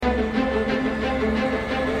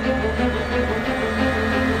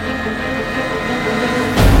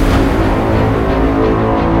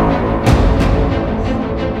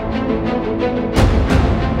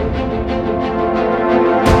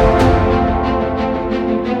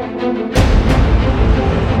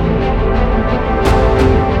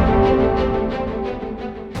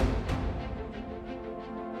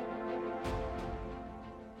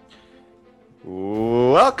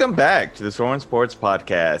Welcome back to the Soren Sports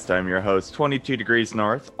Podcast. I'm your host, 22 Degrees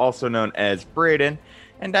North, also known as Braden,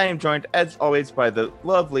 and I am joined, as always, by the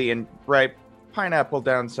lovely and ripe pineapple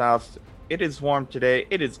down south. It is warm today.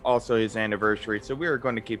 It is also his anniversary, so we are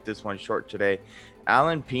going to keep this one short today.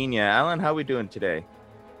 Alan Pina. Alan, how we doing today?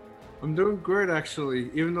 I'm doing great,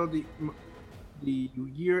 actually. Even though the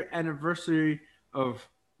year anniversary of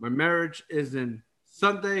my marriage is in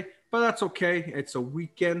Sunday, but that's okay. It's a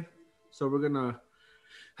weekend, so we're gonna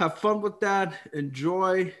have fun with that,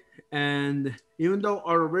 enjoy, and even though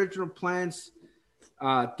our original plans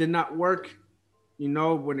did not work,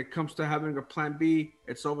 when it comes to having a plan B,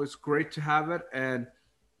 it's always great to have it, and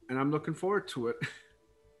I'm looking forward to it.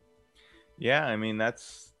 Yeah, I mean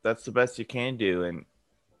that's the best you can do, and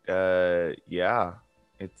yeah,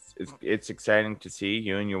 it's exciting to see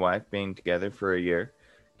you and your wife being together for a year.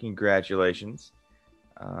 Congratulations.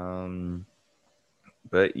 Um,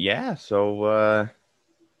 but yeah, so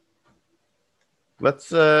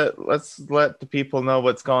let's let the people know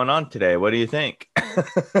what's going on today. What do you think?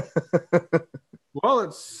 Well,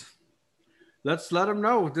 let's let them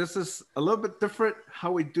know this is a little bit different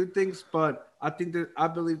how we do things, but I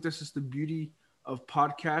believe this is the beauty of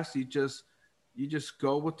podcasts. You just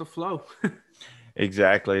go with the flow.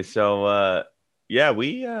 Exactly. So yeah,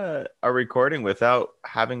 we are recording without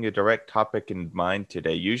having a direct topic in mind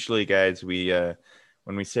today. Usually, guys, we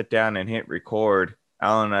when we sit down and hit record,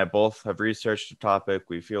 Alan and I both have researched a topic.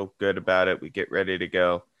 We feel good about it. We get ready to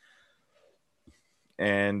go,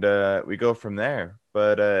 and we go from there.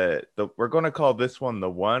 But we're going to call this one the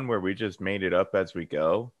one where we just made it up as we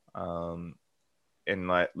go. In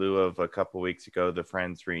lieu of a couple weeks ago, the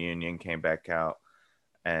Friends reunion came back out,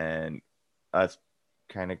 and us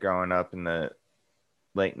kind of growing up in the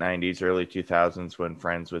late 90s, early 2000s when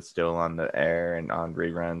Friends was still on the air and on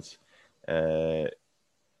reruns. Uh,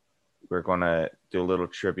 we're going to do a little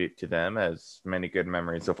tribute to them, as many good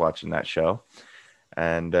memories of watching that show.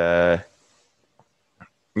 And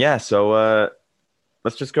yeah, so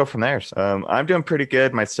let's just go from there. I'm doing pretty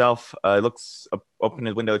good myself. It looks open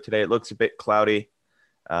the window today. It looks a bit cloudy.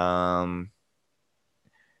 Um,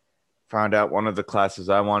 Found out one of the classes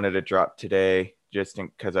I wanted to drop today just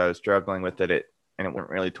because I was struggling with it, and it wasn't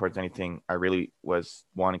really towards anything I really was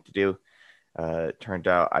wanting to do. It turned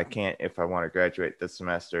out I can't if I want to graduate this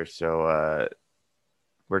semester. So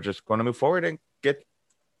we're just going to move forward and get.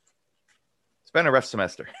 It's been a rough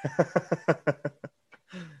semester.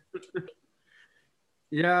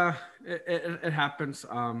 Yeah, it happens.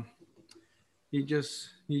 You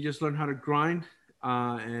just learn how to grind,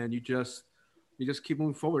 and you just keep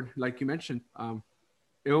moving forward, like you mentioned. But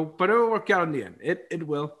it'll work out in the end. It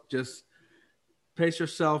will. Just pace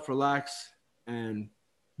yourself, relax, and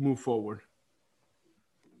move forward.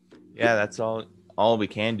 Yeah, that's all we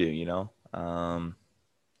can do, you know. And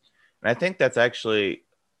I think that's actually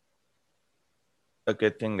a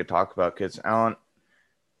good thing to talk about because Alan,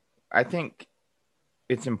 I think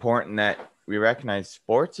it's important that we recognize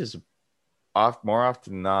sports is more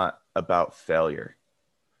often than not about failure,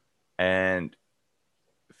 and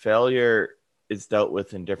failure is dealt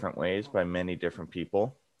with in different ways by many different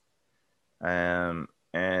people. And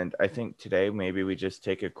I think today maybe we just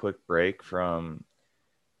take a quick break from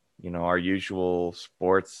our usual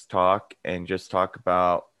sports talk and just talk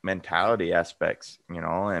about mentality aspects,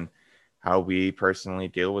 and how we personally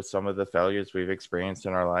deal with some of the failures we've experienced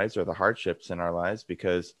in our lives or the hardships in our lives,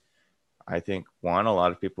 because I think one, a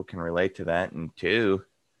lot of people can relate to that, and two,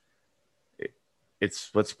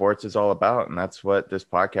 it's what sports is all about, and that's what this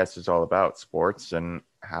podcast is all about: sports and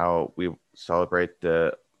how we celebrate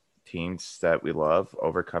the teams that we love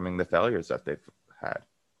overcoming the failures that they've had.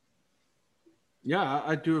 Yeah,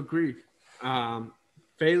 I do agree. Um,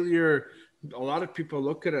 Failure, a lot of people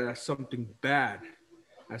look at it as something bad,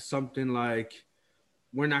 as something like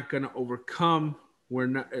we're not going to overcome. We're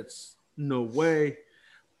not, it's no way.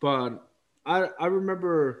 But I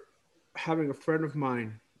remember having a friend of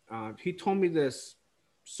mine. He told me this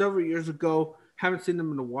several years ago. Haven't seen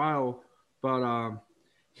him in a while, but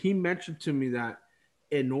he mentioned to me that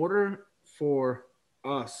in order for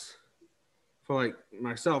us, for like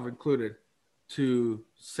myself included, to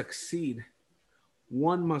succeed,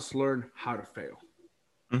 one must learn how to fail.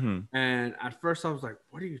 Mm-hmm. And at first, I was like,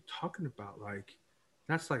 "What are you talking about?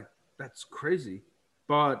 That's crazy."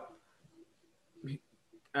 But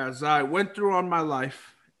as I went through on my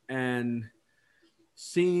life and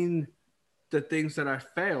seen the things that I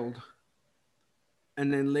failed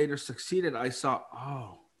and then later succeeded, I saw,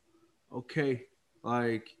 oh, okay,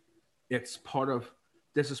 like it's part of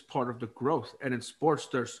this is part of the growth. And in sports,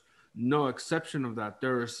 there's no exception of that.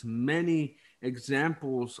 There's many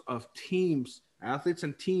examples of teams, athletes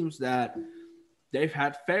and teams that they've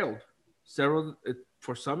had failed.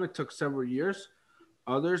 For some, it took several years.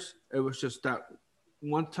 Others, it was just that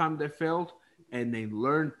one time they failed and they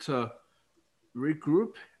learned to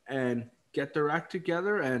regroup and get their act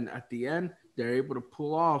together. And at the end, they're able to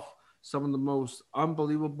pull off some of the most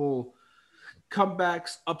unbelievable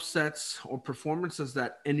comebacks, upsets, or performances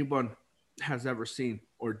that anyone has ever seen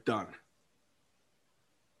or done.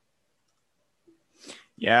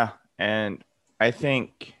 Yeah. And I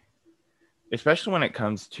think, especially when it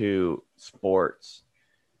comes to sports,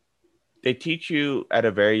 they teach you at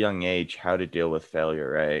a very young age how to deal with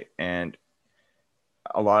failure, right? And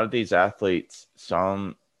a lot of these athletes,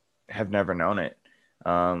 some have never known it.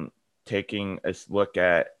 Taking a look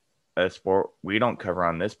at a sport we don't cover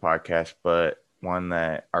on this podcast, but one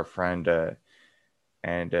that our friend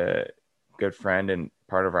and good friend and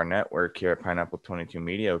part of our network here at Pineapple 22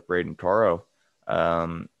 Media, Braden Toro,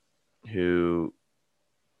 who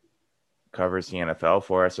covers the NFL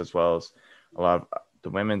for us, as well as a lot of the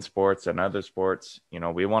women's sports and other sports. You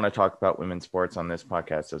know, we want to talk about women's sports on this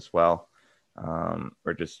podcast as well.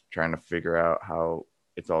 We're just trying to figure out how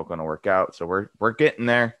it's all going to work out. So we're getting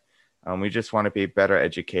there. We just want to be better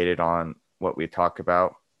educated on what we talk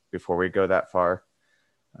about before we go that far.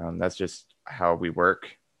 That's just how we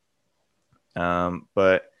work.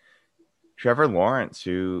 But Trevor Lawrence,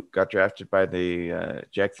 who got drafted by the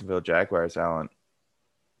Jacksonville Jaguars, Alan,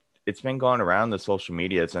 it's been going around the social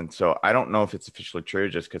medias. And so I don't know if it's officially true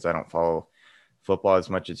just because I don't follow football as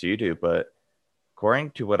much as you do. But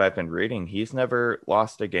according to what I've been reading, he's never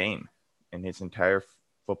lost a game in his entire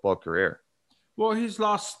football career. Well, he's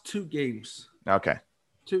lost 2 games. Okay.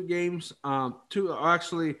 2 games. Two,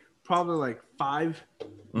 actually, probably like 5.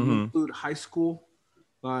 You include high school.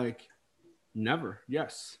 Like, never.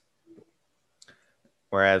 Yes.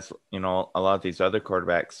 Whereas, you know, a lot of these other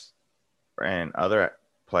quarterbacks and other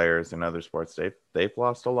players in other sports, they've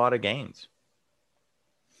lost a lot of games.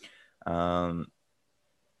 And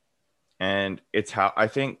it's how I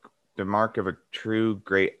think the mark of a true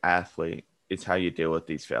great athlete is how you deal with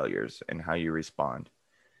these failures and how you respond.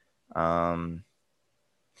 And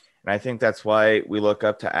I think that's why we look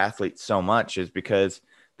up to athletes so much, is because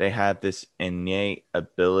they have this innate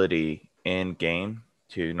ability in game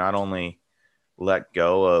to not only let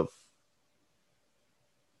go of,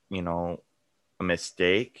 you know, a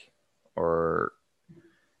mistake or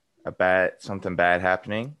something bad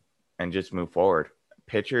happening and just move forward.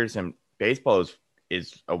 Pitchers and baseball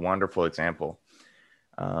is a wonderful example.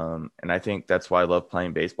 And I think that's why I love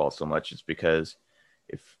playing baseball so much, is because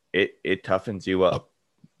if it toughens you up,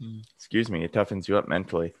 it toughens you up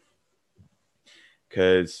mentally,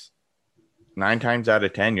 because 9 times out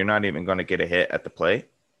of 10, you're not even going to get a hit at the plate.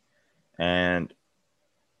 And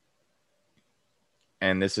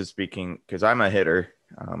this is speaking because I'm a hitter.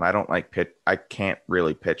 I don't like pitch. I can't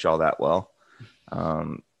really pitch all that well.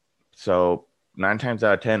 So 9 times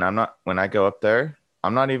out of 10, when I go up there,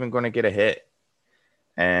 I'm not even going to get a hit.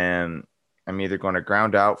 And I'm either going to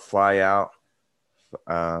ground out, fly out,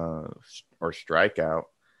 or strike out.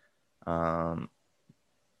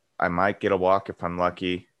 I might get a walk if I'm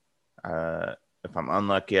lucky. If I'm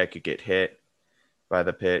unlucky, I could get hit by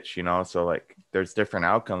the pitch, you know? So like there's different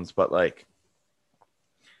outcomes, but like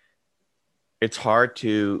it's hard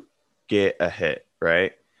to get a hit,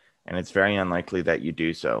 right? And it's very unlikely that you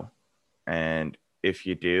do so. And if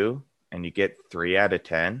you do, and you get 3 out of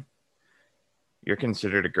 10, you're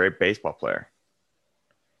considered a great baseball player.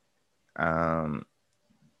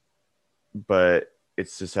 But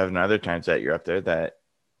it's the 7 other times that you're up there that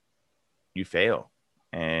you fail.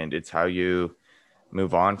 And it's how you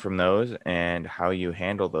move on from those and how you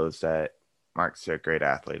handle those that marks a great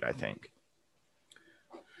athlete, I think.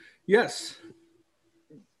 Yes,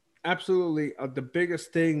 absolutely. The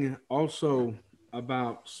biggest thing also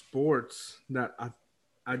about sports that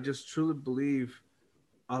I just truly believe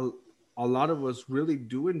a lot of us really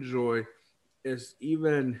do enjoy is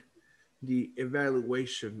even the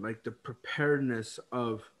evaluation, like the preparedness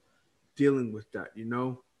of dealing with that, you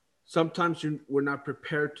know? Sometimes we're not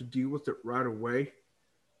prepared to deal with it right away,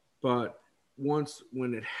 but when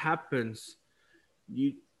it happens,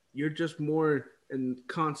 you're just more in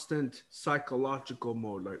constant psychological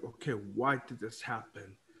mode, like, okay, why did this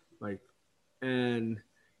happen? Like, and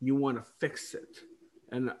you want to fix it.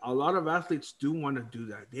 And a lot of athletes do want to do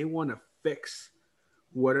that. They want to fix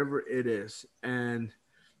whatever it is. And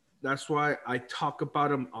that's why I talk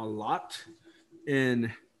about them a lot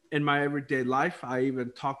in my everyday life. I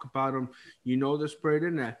even talk about them, you know this,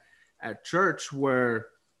 Braden, at church, where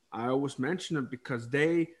I always mention them because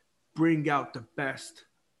they bring out the best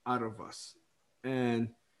out of us. And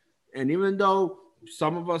even though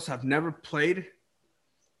some of us have never played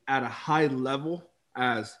at a high level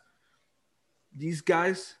as these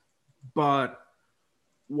guys, but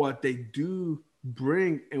what they do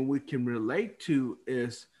bring and we can relate to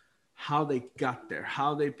is how they got there,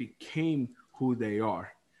 how they became who they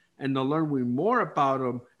are. And the learn we more about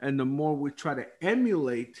them and the more we try to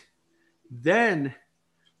emulate, then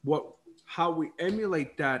what how we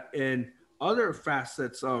emulate that in other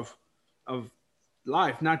facets of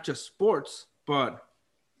life, not just sports, but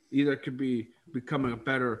either it could be becoming a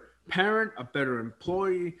better parent, a better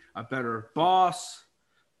employee, a better boss,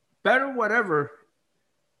 better whatever,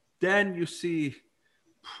 then you see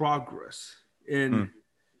progress Hmm.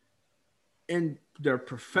 in their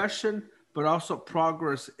profession, but also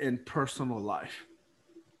progress in personal life.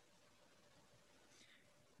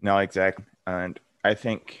 No, exactly. And I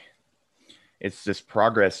think it's this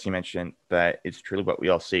progress you mentioned that is truly what we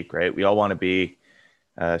all seek, right? We all want to be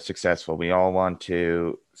successful. We all want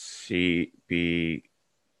to be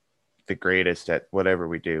the greatest at whatever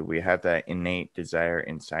we do. We have that innate desire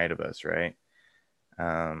inside of us, right?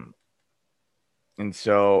 Um, and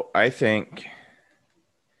so I think,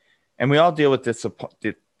 and we all deal with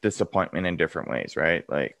disappointment in different ways, right?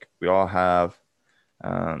 Like we all have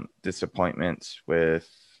disappointments with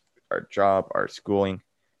our job, our schooling,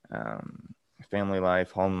 family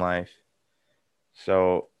life, home life.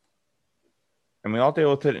 So, and we all deal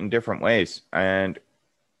with it in different ways. And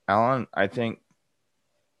Alan, I think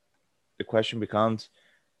the question becomes,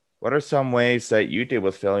 what are some ways that you deal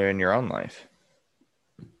with failure in your own life?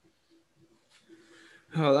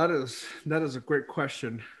 Oh, that is a great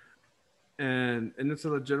question, and it's a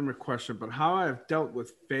legitimate question. But how I've dealt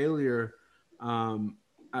with failure, um,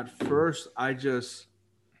 at first, I just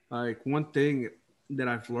like one thing that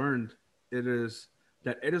I've learned it is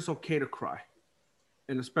that it is okay to cry,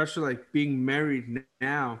 and especially like being married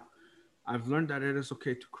now, I've learned that it is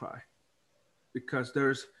okay to cry because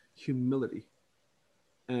there's humility.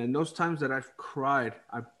 And those times that I've cried,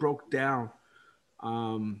 I broke down.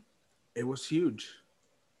 Um, it was huge.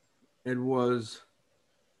 It was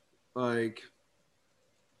like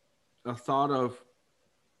a thought of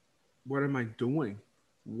what am I doing?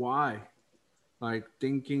 Why? Like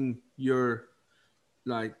thinking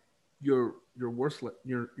like you're worthless.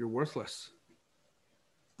 You're worthless.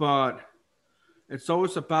 But it's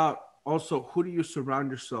always about also who do you surround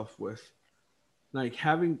yourself with? Like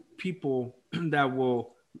having people that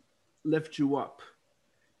will lift you up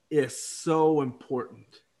is so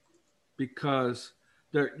important because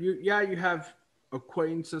you have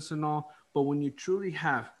acquaintances and all, but when you truly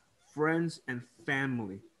have friends and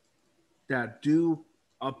family that do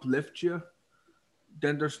uplift you,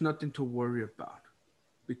 then there's nothing to worry about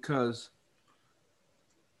because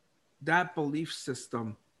that belief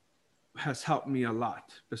system has helped me a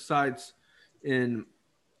lot. Besides in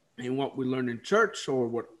what we learn in church or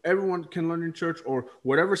what everyone can learn in church or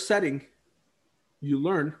whatever setting you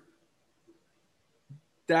learn,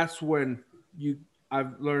 that's when you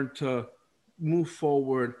I've learned to move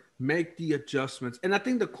forward, make the adjustments. And I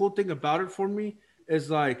think the cool thing about it for me is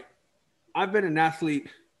like I've been an athlete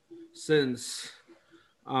since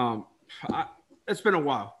um I, it's been a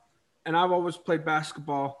while. And I've always played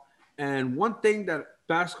basketball. And one thing that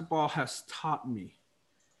basketball has taught me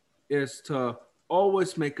is to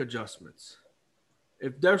always make adjustments.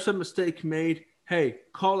 If there's a mistake made, hey,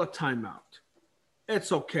 call a timeout.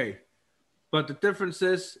 It's okay. But the difference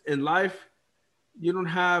is in life, you don't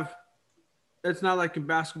have, it's not like in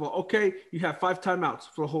basketball. Okay, you have 5 timeouts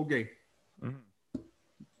for the whole game. Mhm.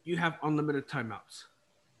 You have unlimited timeouts.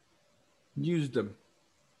 Use them.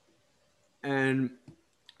 And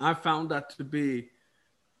I found that to be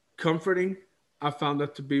comforting. I found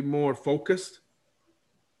that to be more focused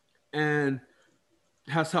and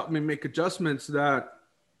has helped me make adjustments that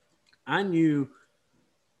I knew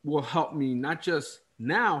will help me not just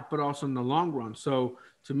now, but also in the long run. So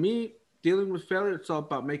to me, dealing with failure, it's all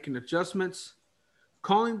about making adjustments,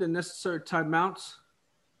 calling the necessary timeouts,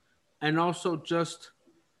 and also just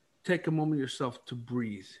take a moment yourself to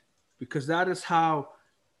breathe because that is how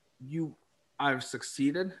you I've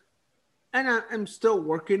succeeded and I am still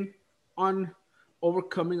working on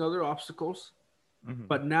overcoming other obstacles. Mhm.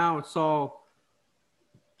 But now it's all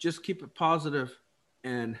just keep it positive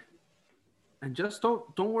and just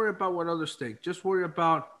don't worry about what others think. Just worry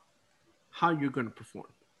about how you're going to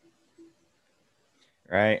perform.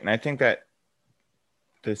 Right. And I think that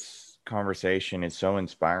this conversation is so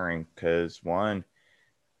inspiring because one,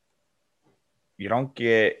 you don't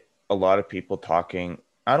get a lot of people talking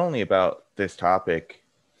not only about this topic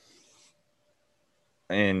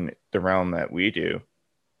in the realm that we do,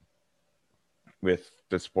 with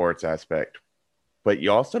the sports aspect, but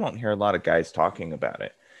you also don't hear a lot of guys talking about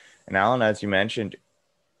it. And Alan, as you mentioned,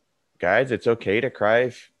 guys, it's okay to cry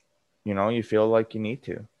if you feel like you need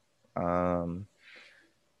to. Um,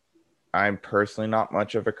 I'm personally not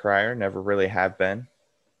much of a crier, never really have been.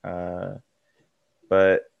 Uh,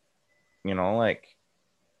 but like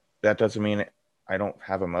that doesn't mean I don't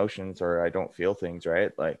have emotions or I don't feel things,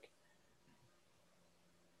 right? Like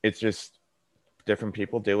it's just different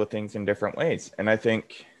people deal with things in different ways. And I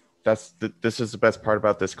think this is the best part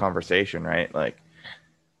about this conversation, right? Like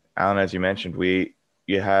Alan, as you mentioned,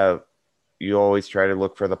 you have you always try to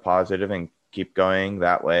look for the positive and keep going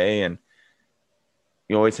that way, and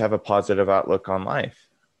you always have a positive outlook on life.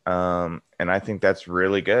 And I think that's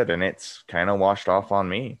really good, and it's kind of washed off on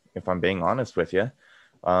me, if I'm being honest with you.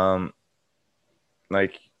 Um,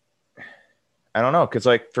 like I don't know, because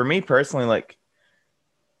like for me personally, like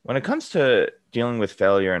when it comes to dealing with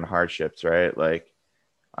failure and hardships, right? Like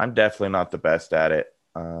I'm definitely not the best at it.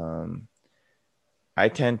 I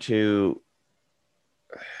tend to,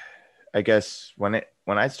 I guess, when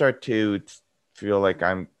I start to feel like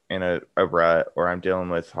I'm in a rut or I'm dealing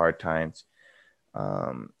with hard times,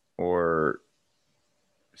 or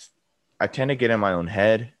I tend to get in my own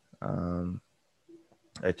head. Um,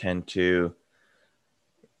 I tend to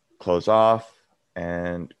close off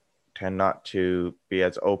and tend not to be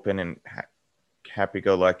as open and happy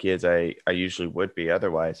go lucky as I usually would be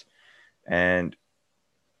otherwise. And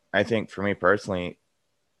I think for me personally,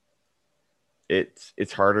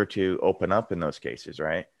 it's harder to open up in those cases,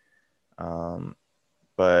 right? Um,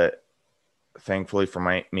 but thankfully for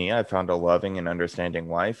me, I found a loving and understanding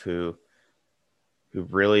wife who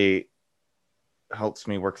really helps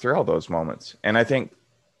me work through all those moments. And I think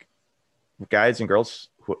guys and girls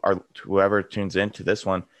whoever tunes into this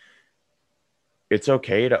one, it's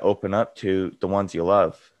okay to open up to the ones you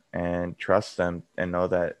love and trust them and know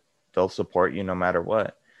that they'll support you no matter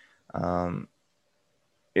what. Um,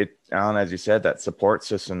 Alan, as you said, that support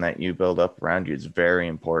system that you build up around you is very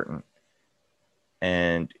important.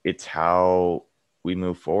 And it's how we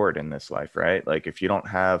move forward in this life, right? Like if you don't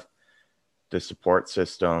have the support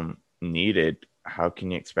system needed, how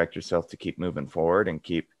can you expect yourself to keep moving forward and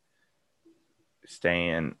keep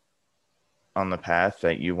staying on the path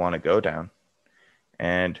that you want to go down?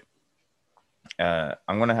 And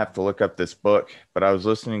I'm going to have to look up this book, but I was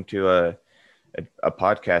listening to a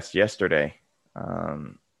podcast yesterday.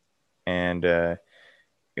 And it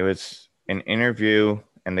was an interview,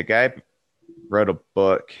 and the guy wrote a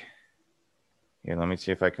book. Here, let me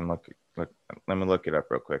see if I can look. Let me look it up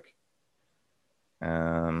real quick.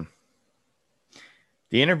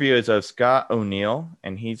 The interview is of Scott O'Neill,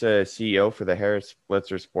 and he's a CEO for the Harris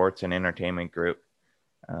Blitzer Sports and Entertainment Group.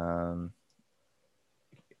 Um,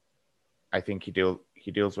 I think he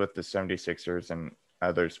deals with the 76ers and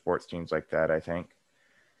other sports teams like that, I think.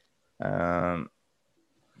 Um,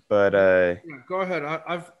 but Yeah, go ahead.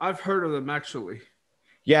 I've heard of them actually.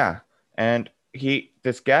 yeah, and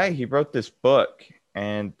this guy, he wrote this book,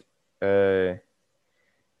 and uh,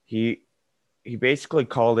 he he basically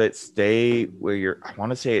called it "Stay Where Your." I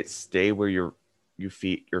want to say it's "Stay Where your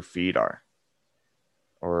feet are,"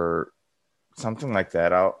 or something like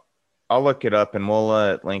that. I'll look it up and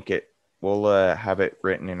we'll link it. We'll have it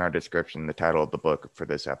written in our description, the title of the book for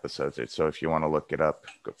this episode. So if you want to look it up,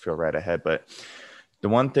 feel right ahead. But the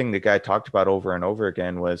one thing the guy talked about over and over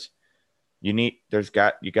again was you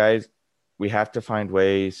guys, we have to find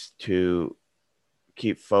ways to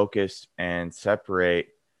keep focused and separate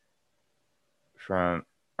from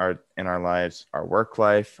in our lives, our work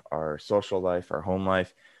life, our social life, our home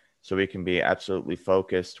life, so we can be absolutely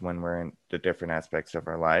focused when we're in the different aspects of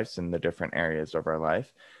our lives and the different areas of our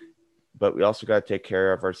life. But we also got to take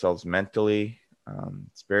care of ourselves mentally,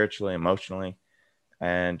 spiritually, emotionally.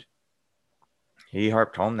 And he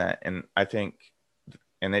harped home that. And I think,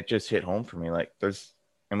 and it just hit home for me. Like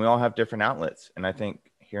and we all have different outlets. And I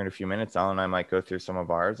think here in a few minutes, Alan and I might go through some of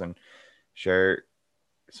ours and share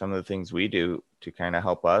some of the things we do to kind of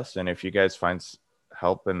help us. And if you guys find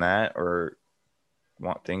help in that or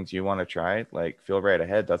want things you want to try, like feel right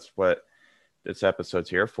ahead. That's what this episode's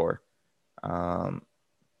here for.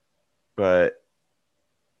 But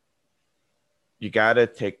we gotta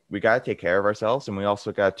take care of ourselves, and we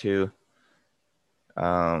also got to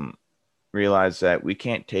um, realize that we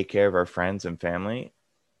can't take care of our friends and family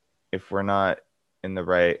if we're not in the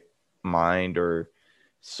right mind or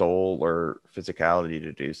soul or physicality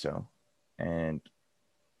to do so. And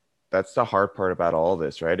that's the hard part about all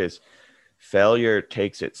this, right? Is failure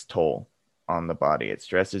takes its toll on the body. It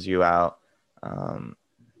stresses you out.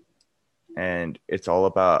 And it's all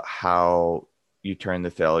about how you turn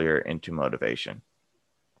the failure into motivation.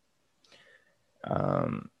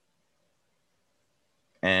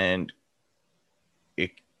 And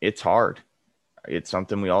it's hard. It's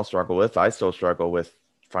something we all struggle with. I still struggle with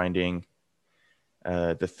finding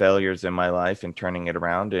the failures in my life and turning it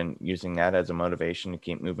around and using that as a motivation to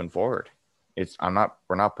keep moving forward.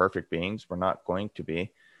 We're not perfect beings. We're not going to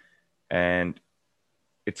be. And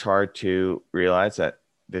it's hard to realize that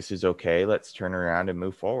this is okay. Let's turn around and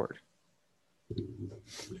move forward.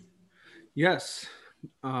 Yes.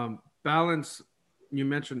 Balance, you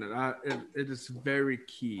mentioned it. It is very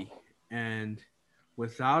key. And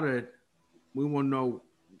without it, we will know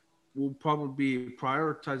we'll probably be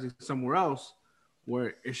prioritizing somewhere else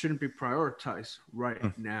where it shouldn't be prioritized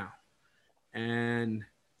right now. And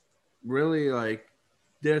really, like,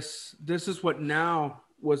 this is what now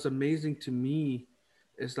was amazing to me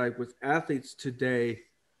is like with athletes today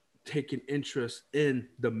taking interest in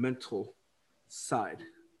the mental side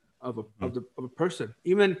of a person,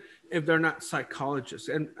 even if they're not psychologists.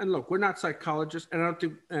 And look, we're not psychologists, and I don't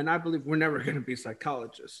think, and I believe we're never going to be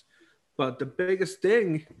psychologists. But the biggest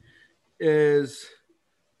thing is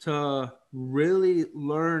to really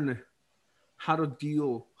learn how to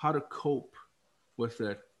deal, how to cope with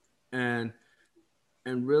it, and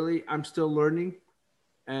really, I'm still learning.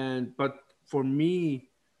 And but for me,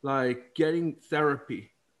 like getting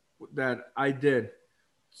therapy that I did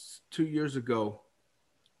 2 years ago,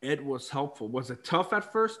 it was helpful. Was it tough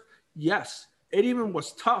at first? Yes. It even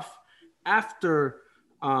was tough after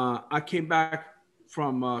I came back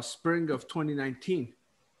from spring of 2019.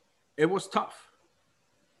 It was tough.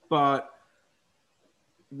 But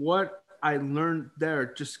what I learned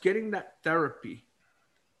there, just getting that therapy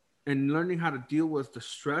and learning how to deal with the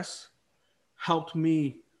stress helped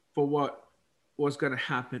me for what was going to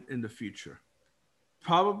happen in the future.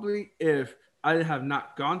 Probably if I have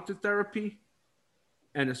not gone to therapy,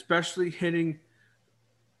 and especially hitting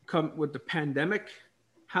come with the pandemic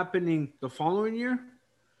happening the following year,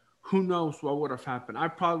 who knows what would have happened. I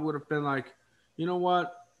probably would have been like, you know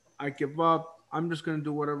what? I give up. I'm just going to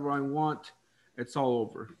do whatever I want. It's all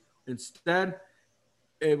over. Instead,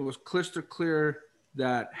 it was crystal clear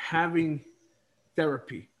that having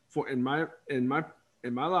therapy for in my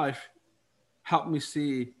life helped me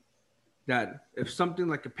see that if something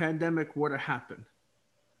like a pandemic were to happen,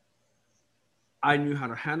 I knew how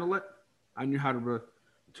to handle it. I knew how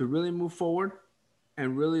to really move forward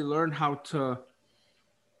and really learn how to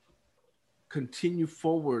continue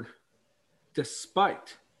forward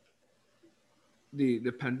despite the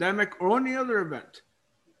pandemic or any other event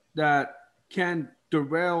that can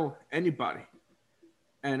derail anybody.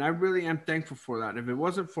 And I really am thankful for that. If it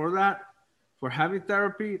wasn't for that, for having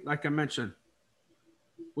therapy, like I mentioned,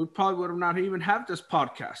 we probably would have not even have this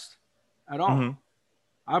podcast at all. Mm-hmm.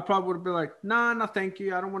 I probably would have been like, nah, no, thank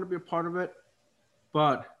you. I don't want to be a part of it.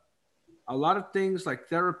 But a lot of things like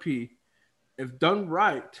therapy, if done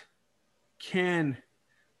right, can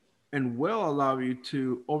and will allow you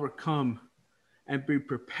to overcome and be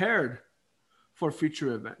prepared for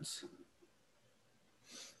future events.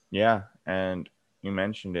 Yeah. And you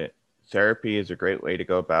mentioned it. Therapy is a great way to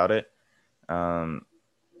go about it.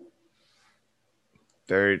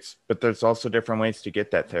 There's also different ways to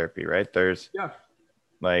get that therapy, right? There's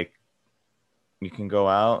like, you can go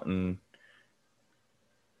out and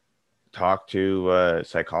talk to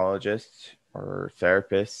psychologists or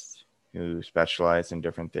therapists who specialize in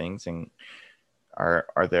different things and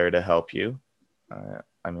are there to help you.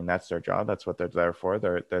 I mean, that's their job. That's what they're there for.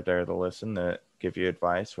 They're there to listen, to give you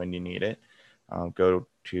advice when you need it. Go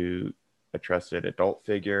to a trusted adult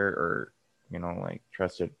figure or, like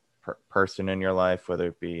trusted person in your life, whether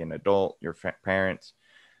it be an adult, your parents,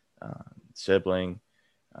 sibling,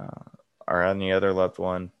 or any other loved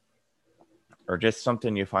one, or just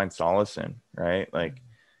something you find solace in, right? Like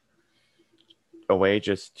a way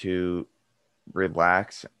just to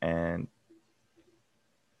relax and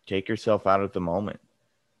take yourself out of the moment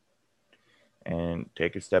and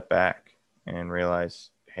take a step back and realize,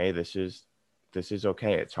 hey, this is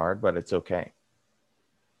okay. It's hard, but it's okay.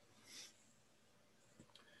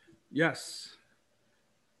 Yes.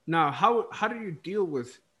 Now, how do you deal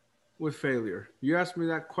with failure? You asked me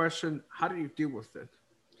that question. How do you deal with it?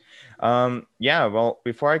 Yeah, well,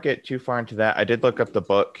 before I get too far into that, I did look up the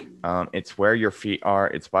book. It's Where Your Feet Are.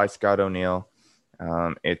 It's by Scott O'Neill.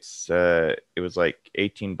 It was like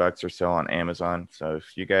 $18 or so on Amazon. So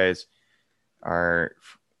if you guys are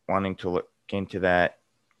wanting to look into that,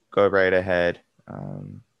 go right ahead.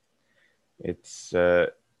 It's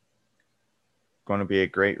going to be a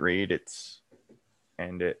great read.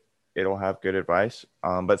 It'll have good advice.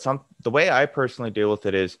 But the way I personally deal with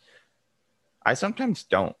it is I sometimes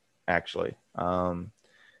don't actually.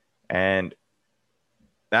 And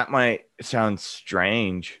that might sound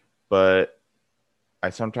strange, but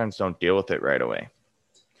I sometimes don't deal with it right away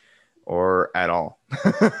or at all.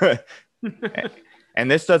 And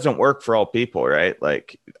this doesn't work for all people, right?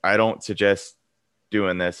 Like, I don't suggest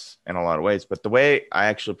doing this in a lot of ways, but the way I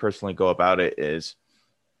actually personally go about it is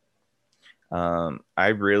I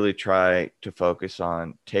really try to focus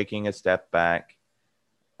on taking a step back.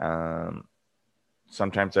 Um,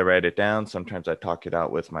 Sometimes I write it down, sometimes I talk it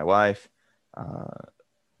out with my wife,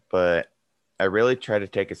 but I really try to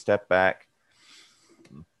take a step back,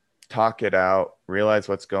 talk it out, realize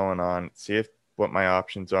what's going on, see if what my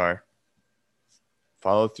options are,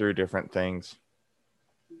 follow through different things.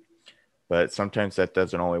 But sometimes that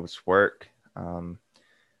doesn't always work.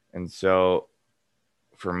 And so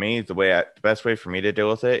for me, the best way for me to deal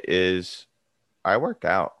with it is I work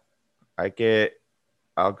out. I get,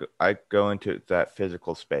 I go into that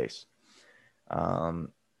physical space. Um,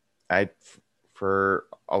 I, for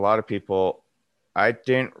a lot of people, I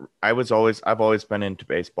didn't, I've always been into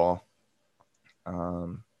baseball.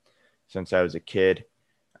 Um, since I was a kid.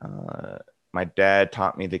 Uh, my dad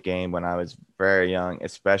taught me the game when I was very young,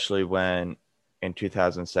 especially when in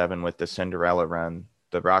 2007 with the Cinderella run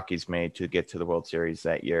the Rockies made to get to the World Series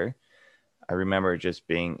that year. I remember just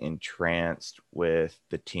being entranced with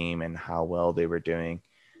the team and how well they were doing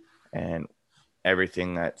and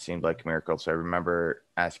everything that seemed like a miracle. So I remember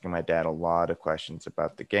asking my dad a lot of questions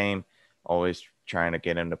about the game, always trying to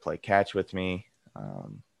get him to play catch with me,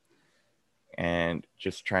 and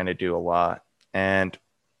just trying to do a lot. And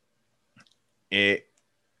it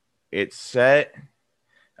it set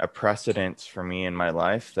a precedence for me in my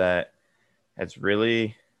life that has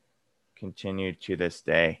really continued to this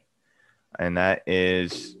day, and that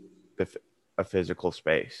is a physical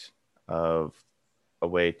space of a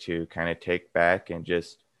way to kind of take back and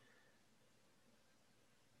just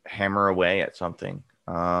hammer away at something.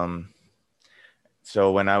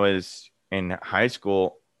 So when I was in high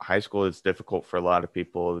school is difficult for a lot of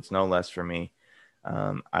people. It's no less for me.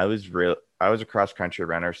 I was a cross country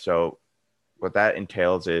runner, so what that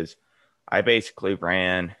entails is I basically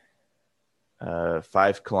ran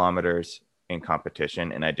 5 kilometers in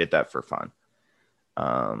competition, and I did that for fun.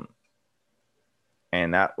 Um,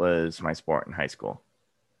 and that was my sport in high school.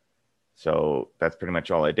 So that's pretty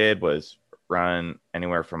much all I did was run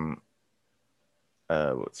anywhere from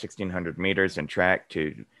 1,600 meters in track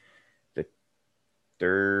to the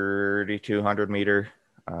 3,200 meter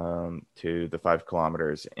to the 5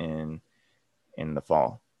 kilometers in the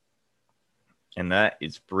fall. And that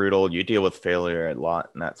is brutal. You deal with failure a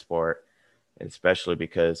lot in that sport, especially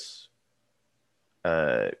because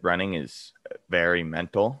running is very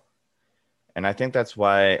mental. And I think that's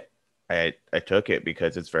why I took it,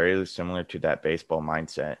 because it's very similar to that baseball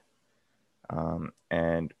mindset.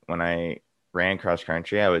 And when I ran cross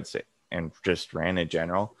country, I would say, and just ran in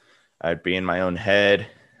general, I'd be in my own head,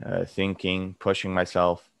 thinking, pushing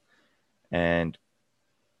myself. And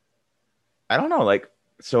I don't know, like,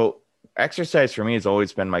 so exercise for me has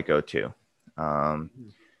always been my go-to. Um,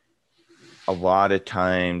 a lot of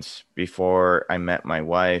times before I met my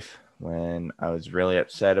wife, when I was really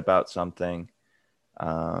upset about something,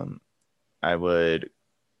 um, I would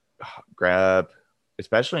grab,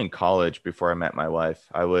 especially in college before I met my wife,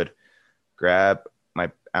 I would grab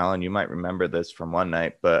my, Alan, you might remember this from one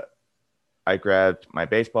night, but I grabbed my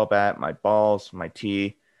baseball bat, my balls, my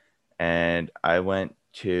tee, and I went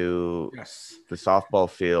to Yes. the softball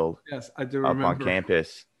field Yes, I do up on remember.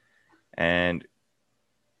 campus. And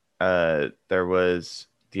there was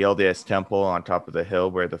the LDS temple on top of the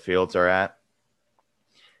hill where the fields are at.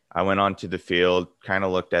 I went onto the field, kind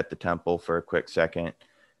of looked at the temple for a quick second,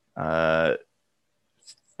 uh,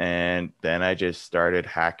 and then I just started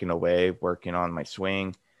hacking away, working on my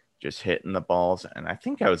swing, just hitting the balls. And I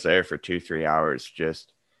think I was there for 2, 3 hours,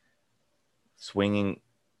 just swinging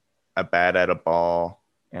a bat at a ball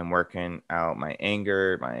and working out my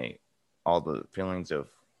anger, my all the feelings of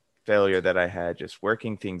failure that I had, just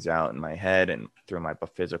working things out in my head and through my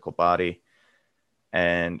physical body.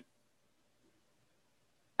 And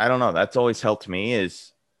I don't know, that's always helped me,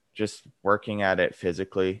 is just working at it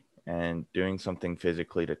physically and doing something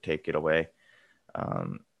physically to take it away.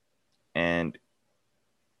 Um, and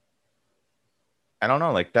I don't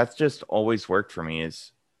know, like, that's just always worked for me,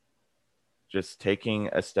 is just taking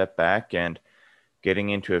a step back and getting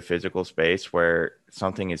into a physical space where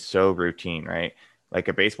something is so routine, right? Like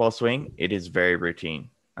a baseball swing, it is very routine.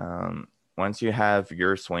 Once you have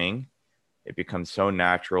your swing, it becomes so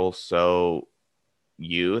natural, so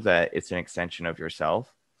you, that it's an extension of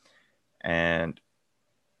yourself. And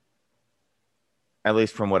at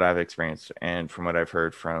least from what I've experienced and from what I've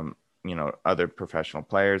heard from, other professional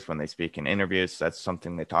players when they speak in interviews, that's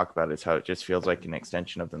something they talk about, is how it just feels like an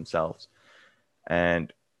extension of themselves.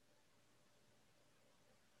 And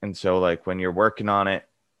so like when you're working on it,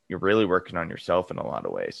 you're really working on yourself in a lot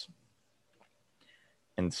of ways.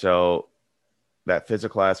 And so that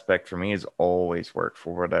physical aspect for me has always worked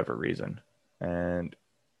for whatever reason. And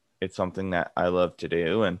it's something that I love to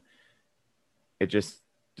do. And it just,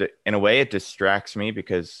 in a way, it distracts me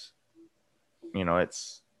because,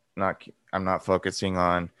 it's not, I'm not focusing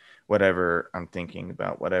on whatever I'm thinking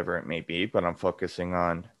about, whatever it may be, but I'm focusing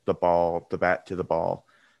on the ball, the bat to the ball,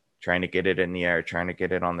 trying to get it in the air, trying to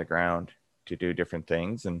get it on the ground to do different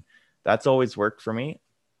things. And that's always worked for me.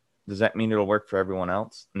 Does that mean it'll work for everyone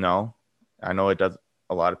else? No. I know it does,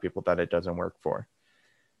 a lot of people that it doesn't work for.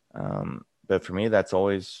 But for me, that's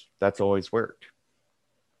always worked.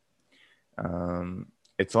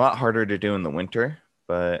 It's a lot harder to do in the winter,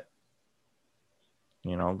 but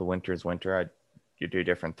the winter is winter. You do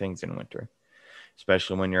different things in winter,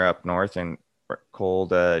 especially when you're up north in cold,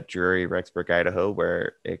 dreary Rexburg, Idaho,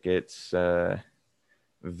 where it gets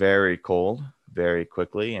very cold very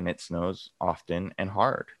quickly and it snows often and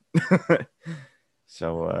hard.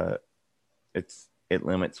 So it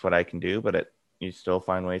limits what I can do, but you still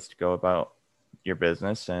find ways to go about your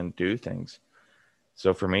business and do things.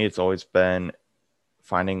 So for me, it's always been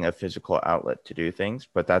finding a physical outlet to do things,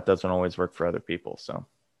 but that doesn't always work for other people. So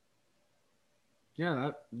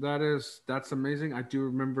Yeah, that's amazing. I do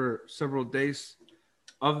remember several days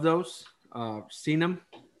of those, seen them,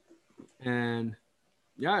 and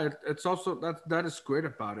yeah, it's also that is great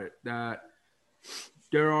about it, that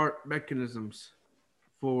there are mechanisms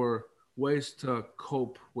for ways to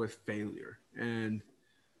cope with failure, and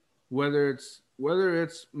whether it's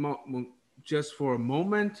just for a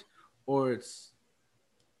moment or it's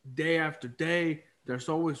day after day, there's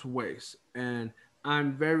always ways. And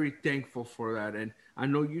I'm very thankful for that. And I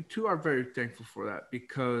know you too are very thankful for that,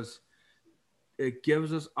 because it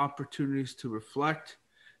gives us opportunities to reflect,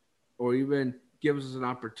 or even gives us an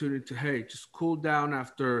opportunity to, hey, just cool down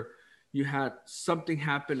after you had something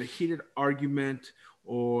happen, a heated argument,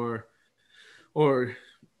 or or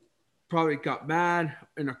probably got mad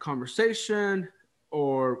in a conversation,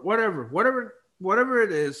 or whatever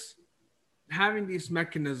it is. Having these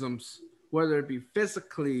mechanisms, whether it be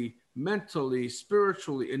physically, mentally,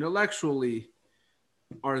 spiritually, intellectually,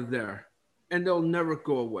 are there, and they'll never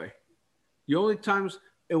go away. The only times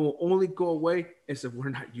it will only go away is if we're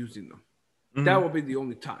not using them. That mm-hmm. will be the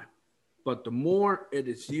only time. But the more it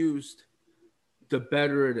is used, the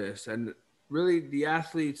better it is. And really, the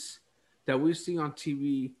athletes that we see on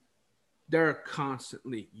TV, they're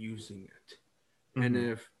constantly using it. And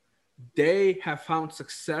Mm-hmm. if they have found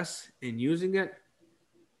success in using it,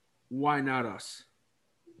 why not us?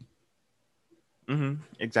 Mm-hmm.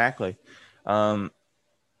 Exactly. Um,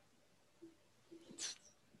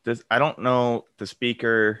 I don't know the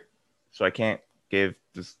speaker, so I can't give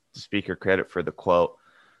the speaker credit for the quote,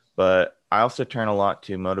 but I also turn a lot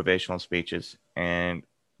to motivational speeches. And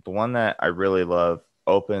the one that I really love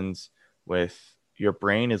opens with, "Your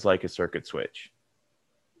brain is like a circuit switch."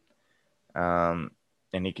 Um,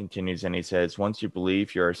 and he continues and he says, "Once you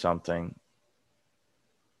believe you're something,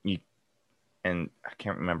 you," and I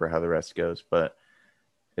can't remember how the rest goes, but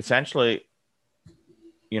essentially,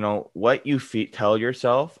 what you tell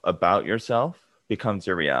yourself about yourself becomes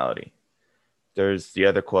your reality. There's the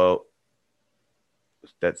other quote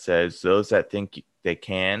that says, "Those that think they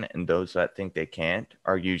can and those that think they can't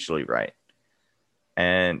are usually right."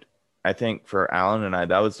 And I think for Alan and I,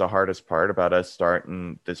 that was the hardest part about us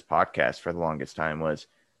starting this podcast for the longest time, was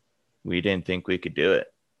we didn't think we could do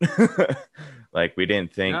it. Like we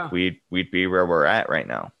didn't think Yeah. we'd be where we're at right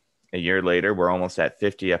now. A year later, we're almost at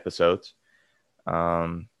 50 episodes.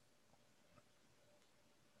 And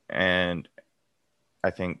I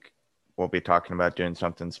think we'll be talking about doing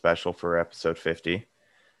something special for episode 50.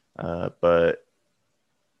 But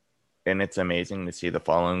it's amazing to see the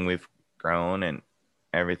following we've grown and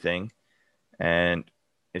everything. And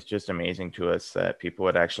it's just amazing to us that people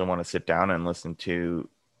would actually want to sit down and listen to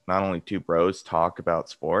not only two bros talk about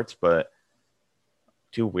sports, but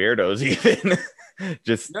two weirdos even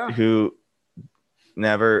just Yeah. who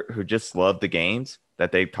just love the games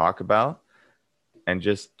that they talk about and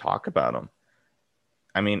just talk about them.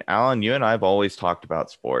 I mean, Alan, you and I have always talked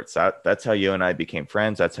about sports. That's how you and I became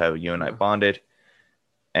friends. That's how you and I Yeah. bonded.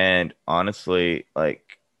 And honestly,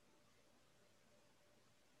 like,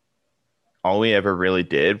 all we ever really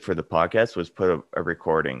did for the podcast was put a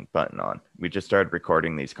recording button on. We just started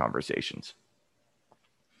recording these conversations.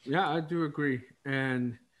 Yeah, I do agree.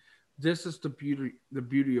 And this is the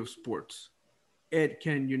beauty of sports. It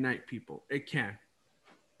can unite people. It can,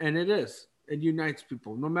 and it is. It unites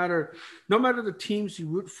people. No matter the teams you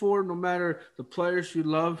root for, no matter the players you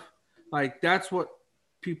love, like that's what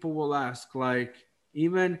people will ask. Like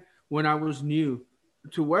even when I was new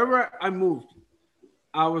to wherever I moved,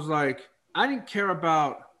 I was like, I didn't care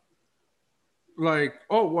about like,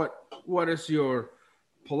 oh, what is your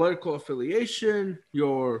political affiliation,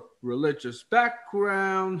 your religious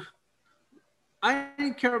background. I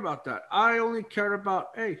didn't care about that. I only cared about,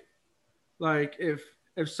 hey, like if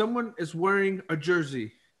someone is wearing a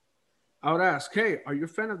jersey, I would ask, hey, are you a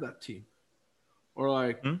fan of that team? Or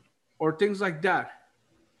like, Hmm? or things like that.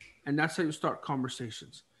 And that's how you start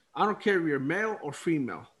conversations. I don't care if you're male or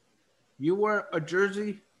female. You wear a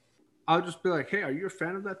jersey, I'll just be like, hey, are you a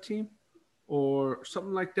fan of that team? Or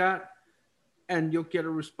something like that. And you'll get a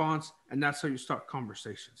response. And that's how you start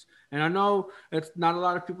conversations. And I know it's not a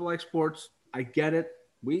lot of people like sports. I get it.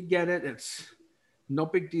 We get it. It's no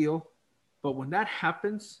big deal. But when that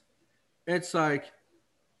happens, it's like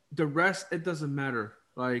the rest, it doesn't matter.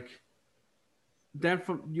 Like then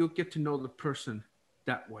from you'll get to know the person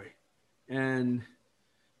that way. And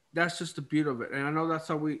that's just the beauty of it. And I know that's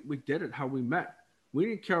how we did it, how we met. We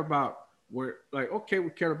didn't care about where, like, okay, we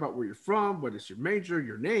care about where you're from, what is your major,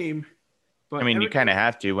 your name, I but mean, you kind everything, of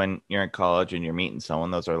have to when you're in college and you're meeting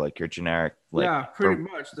someone. Those are like your generic, like yeah, pretty for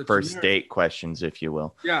much the first generic, date questions, if you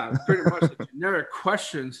will. yeah, pretty much the generic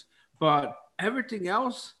questions. But everything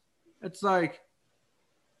else, it's like,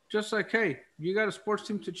 just like, hey, you got a sports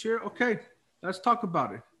team to cheer? Okay, let's talk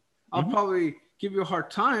about it. I'll Mhm. probably give you a hard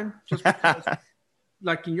time just because,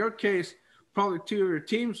 like in your case, probably two of your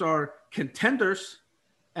teams are contenders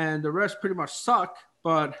and the rest pretty much suck.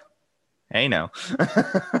 But Hey, no.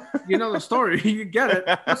 you know the story, you get it.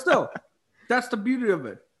 But still, that's the beauty of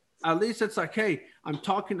it. At least it's like, hey, I'm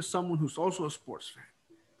talking to someone who's also a sports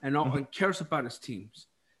fan Mhm. and cares about his teams.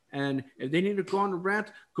 And if they need to go on a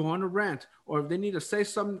rant, go on a rant. Or if they need to say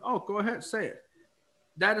something, oh, go ahead, say it.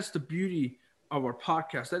 That is the beauty of our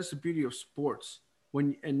podcast. That is the beauty of sports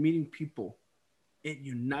when and meeting people. It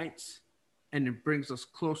unites and it brings us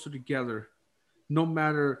closer together, no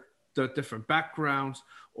matter the different backgrounds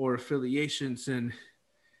or affiliations in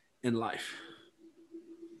life.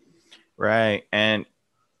 Right. And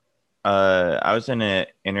I was in an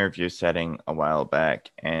interview setting a while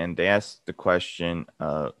back, and they asked the question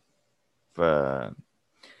of uh,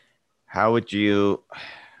 how would you,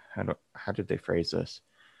 how did they phrase this?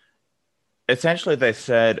 Essentially, they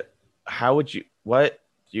said, what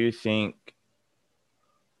do you think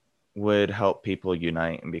would help people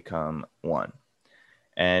unite and become one?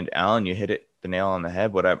 And Alan, you hit the nail on the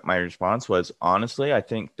head. My response was, honestly, I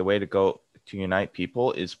think the way to go to unite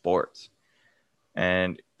people is sports.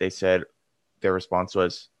 And they said, their response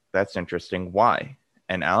was, that's interesting. Why?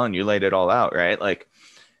 And Alan, you laid it all out, right? Like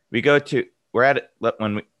we're at it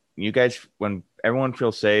when everyone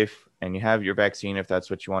feels safe and you have your vaccine, if that's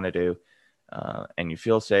what you want to do, and you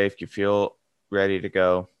feel safe, you feel ready to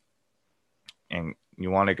go, and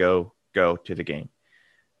you want to go to the game.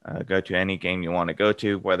 Go to any game you want to go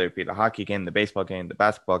to, whether it be the hockey game, the baseball game, the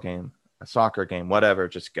basketball game, a soccer game, whatever,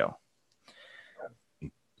 just go.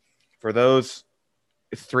 For those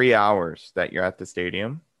 3 hours that you're at the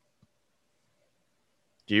stadium,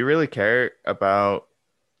 do you really care about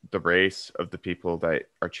the race of the people that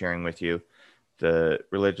are cheering with you, the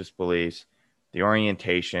religious beliefs, the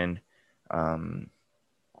orientation, um,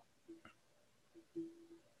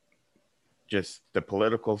 just the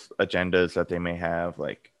political agendas that they may have,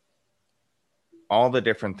 like all the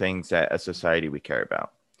different things that as society we care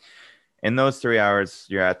about? In those 3 hours,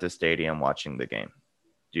 you're at the stadium watching the game.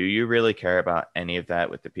 Do you really care about any of that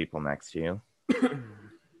with the people next to you?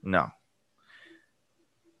 No.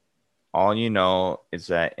 All you know is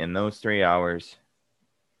that in those 3 hours,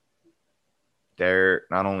 they're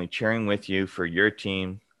not only cheering with you for your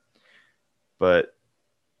team, but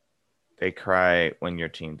they cry when your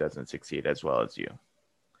team doesn't succeed as well as you,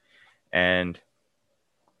 and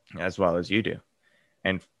as well as you do.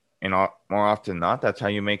 And more often than not, that's how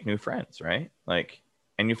you make new friends, right? Like,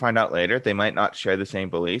 and you find out later they might not share the same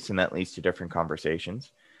beliefs, and that leads to different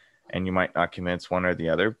conversations. And you might not convince one or the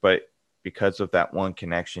other, but because of that one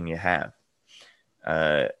connection you have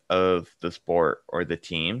of the sport or the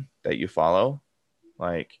team that you follow,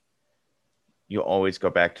 like you always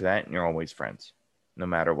go back to that, and you're always friends, no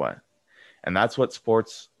matter what. And that's what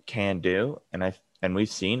sports can do, and we've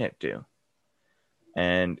seen it do.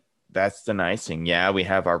 And that's the nice thing. Yeah, we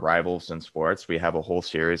have our rivals in sports. We have a whole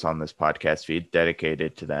series on this podcast feed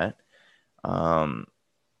dedicated to that. Um,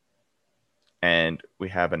 and we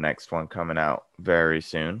have a next one coming out very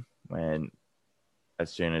soon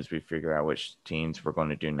as soon as we figure out which teams we're going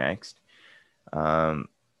to do next.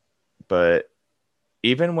 But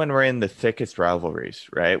even when we're in the thickest rivalries,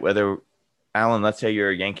 right? Whether, Alan, let's say you're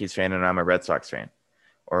a Yankees fan and I'm a Red Sox fan,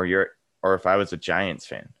 or if I was a Giants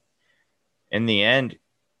fan, in the end,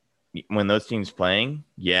 when those teams playing,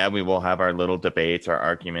 yeah, we will have our little debates, our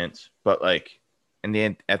arguments, but like at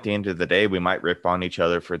the end of the day, we might rip on each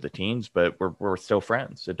other for the teams, but we're still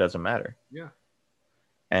friends. It doesn't matter. Yeah.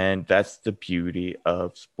 And that's the beauty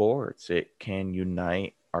of sports. It can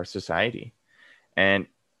unite our society. And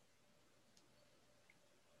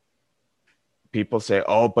people say,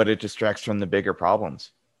 oh, but it distracts from the bigger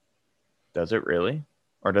problems. Does it really?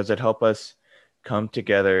 Or does it help us come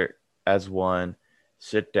together as one,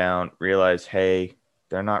 sit down, realize, hey,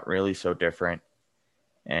 they're not really so different,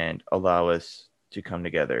 and allow us to come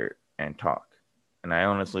together and talk? And I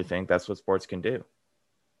honestly think that's what sports can do.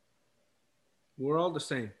 We're all the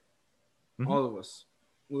same. Mm-hmm. All of us.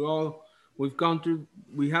 We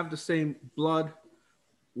have the same blood.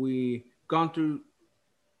 We gone through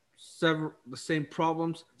the same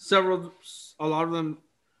problems. A lot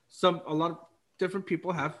of different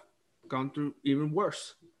people have gone through even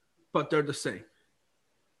worse, but they're the same.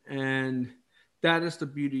 And that is the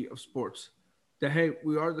beauty of sports. That, hey,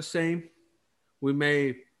 we are the same. We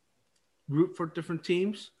may root for different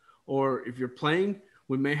teams, or if you're playing,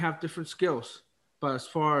 we may have different skills. But as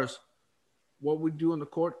far as what we do on the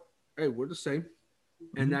court, hey, we're the same.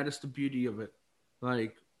 Mm-hmm. And that is the beauty of it.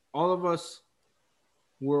 Like, all of us,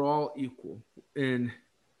 we're all equal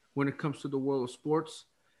when it comes to the world of sports,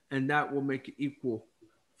 and that will make it equal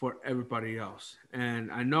for everybody else.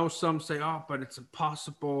 And I know some say, oh, but it's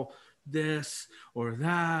impossible, this or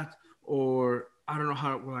that, or I don't know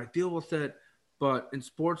how will I deal with it. But in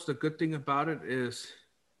sports, the good thing about it is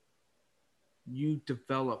you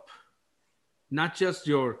develop not just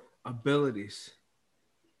your abilities,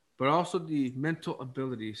 but also the mental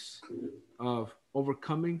abilities of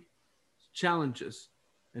overcoming challenges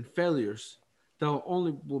and failures that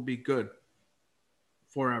will be good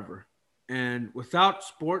forever. And without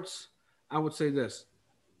sports, I would say this.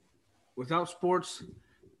 Without sports,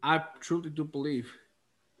 I truly do believe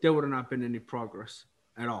there would have not been any progress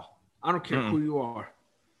at all. I don't care who you are.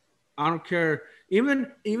 I don't care. Even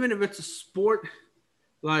if it's a sport,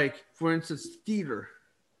 like, for instance, theater,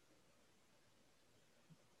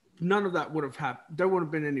 none of that would have happened. There wouldn't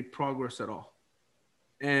have been any progress at all.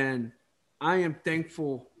 And I am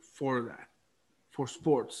thankful for that, for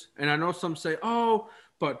sports. And I know some say, oh,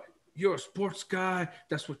 but you're a sports guy.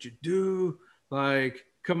 That's what you do. Like,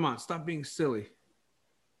 come on, stop being silly.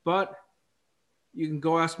 But you can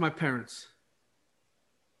go ask my parents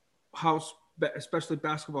how, especially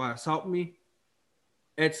basketball, has helped me.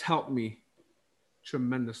 It's helped me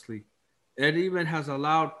tremendously. It even has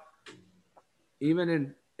allowed,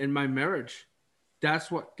 even in my marriage, that's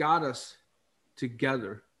what got us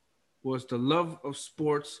together, was the love of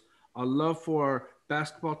sports, a love for our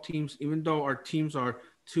basketball teams, even though our teams are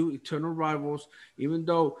two eternal rivals, even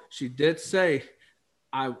though she did say,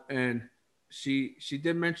 she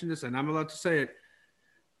did mention this, and I'm allowed to say it,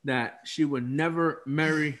 that she would never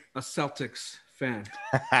marry a Celtics fan.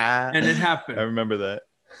 And it happened. I remember that.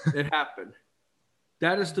 It happened.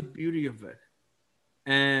 That is the beauty of it.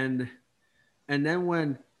 And then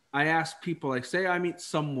when I ask people, like, say I meet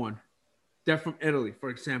someone, they're from Italy, for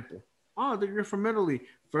example. Oh, you're from Italy.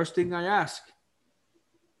 First thing I ask,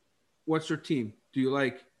 what's your team? Do you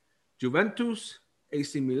like Juventus,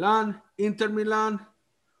 AC Milan, Inter Milan?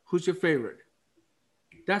 Who's your favorite?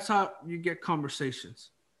 That's how you get conversations.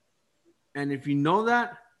 And if you know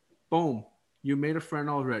that, boom, you made a friend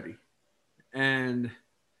already. And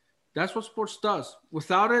that's what sports does.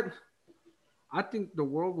 Without it, I think the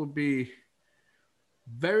world would be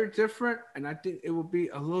very different, and I think it would be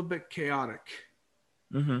a little bit chaotic.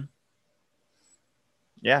 Mm-hmm.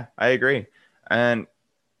 Yeah, I agree. And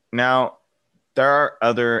now there are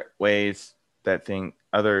other ways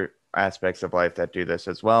other aspects of life that do this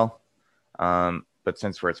as well. But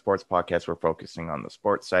since we're a sports podcast, we're focusing on the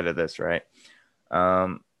sports side of this, right?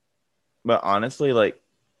 But honestly, like,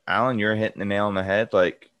 Alan, you're hitting the nail on the head.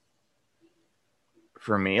 Like,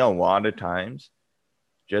 for me, a lot of times,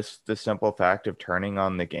 just the simple fact of turning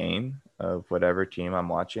on the game of whatever team I'm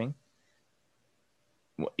watching,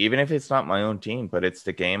 even if it's not my own team, but it's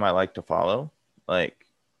the game I like to follow, like,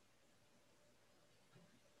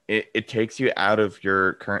 it takes you out of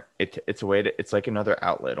your current, it's a way to, it's like another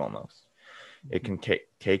outlet almost. It can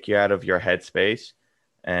take you out of your headspace,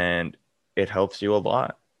 and it helps you a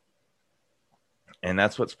lot. And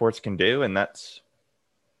that's what sports can do, and that's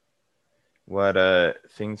what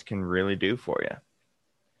things can really do for you.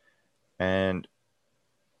 And,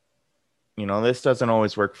 this doesn't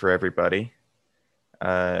always work for everybody.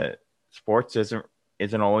 Sports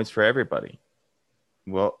isn't always for everybody.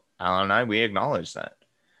 Well, Alan and I, we acknowledge that.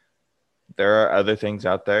 There are other things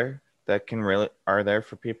out there that are there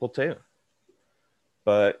for people too,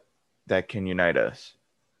 but that can unite us.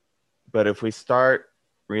 But if we start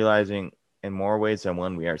realizing in more ways than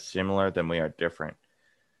one, we are similar than we are different,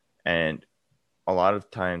 and a lot of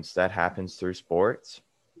times that happens through sports,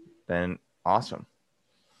 then awesome.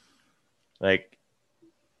 Like,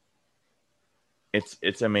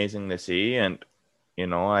 it's amazing to see. And,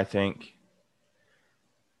 I think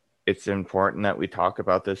it's important that we talk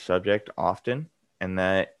about this subject often, and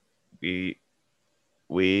that we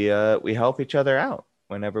help each other out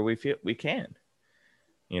whenever we feel we can,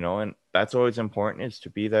 and that's always important, is to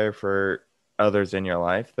be there for others in your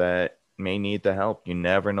life that may need the help. You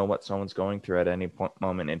never know what someone's going through at any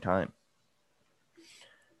moment in time,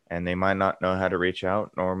 and they might not know how to reach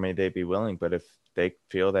out, nor may they be willing. But if they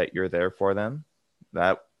feel that you're there for them,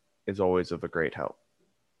 that is always of a great help.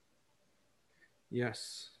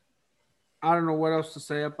 Yes. I don't know what else to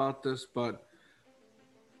say about this, but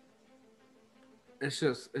it's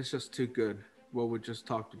just too good what we just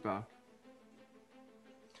talked about.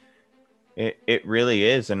 It really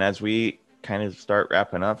is. And as we kind of start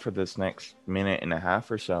wrapping up for this next minute and a half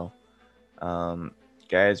or so,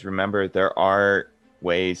 guys, remember, there are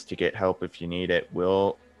ways to get help if you need it.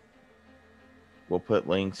 We'll put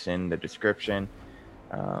links in the description.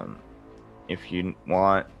 If you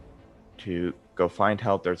want to go find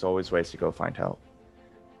help, there's always ways to go find help.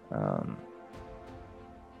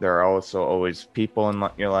 There are also always people in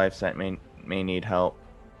your life that may need help.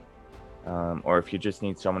 Or if you just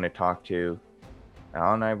need someone to talk to,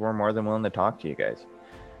 Al and I, we're more than willing to talk to you guys.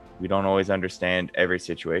 We don't always understand every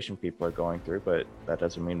situation people are going through, but that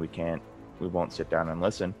doesn't mean we won't sit down and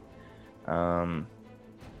listen. So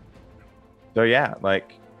yeah,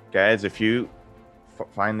 like, guys, if you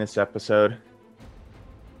find this episode,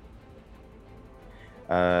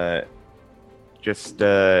 just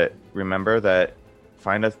remember that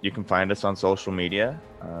you can find us on social media.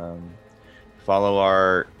 Follow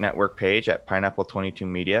our network page at Pineapple 22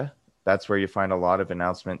 Media. That's where you find a lot of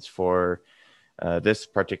announcements for this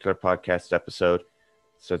particular podcast episode,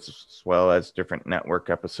 as well as different network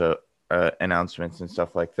episode announcements and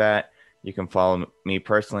stuff like that. You can follow me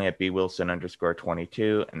personally at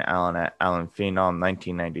bwilson_22 and Alan at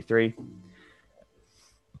AlanPhenom1993.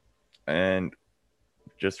 And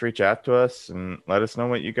just reach out to us and let us know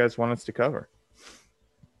what you guys want us to cover.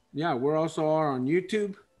 Yeah, we're also on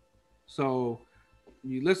YouTube. So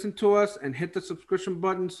you listen to us and hit the subscription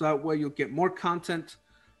button, so that way you'll get more content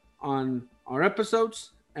on our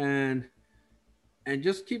episodes, and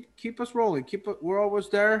just keep us rolling. We're always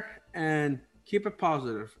there, and keep it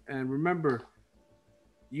positive. And remember,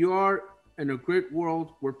 you are in a great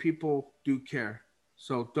world where people do care.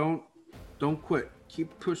 So don't quit.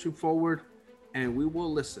 Keep pushing forward, and we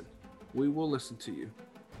will listen. We will listen to you.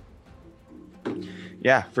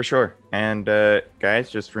 Yeah, for sure. And guys,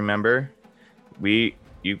 just remember, we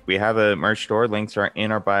have a merch store. Links are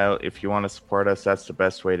in our bio. If you want to support us, that's the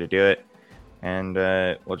best way to do it. And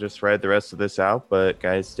we'll just ride the rest of this out. But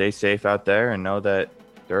guys, stay safe out there, and know that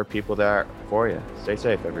there are people there for you. Stay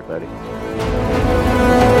safe, everybody.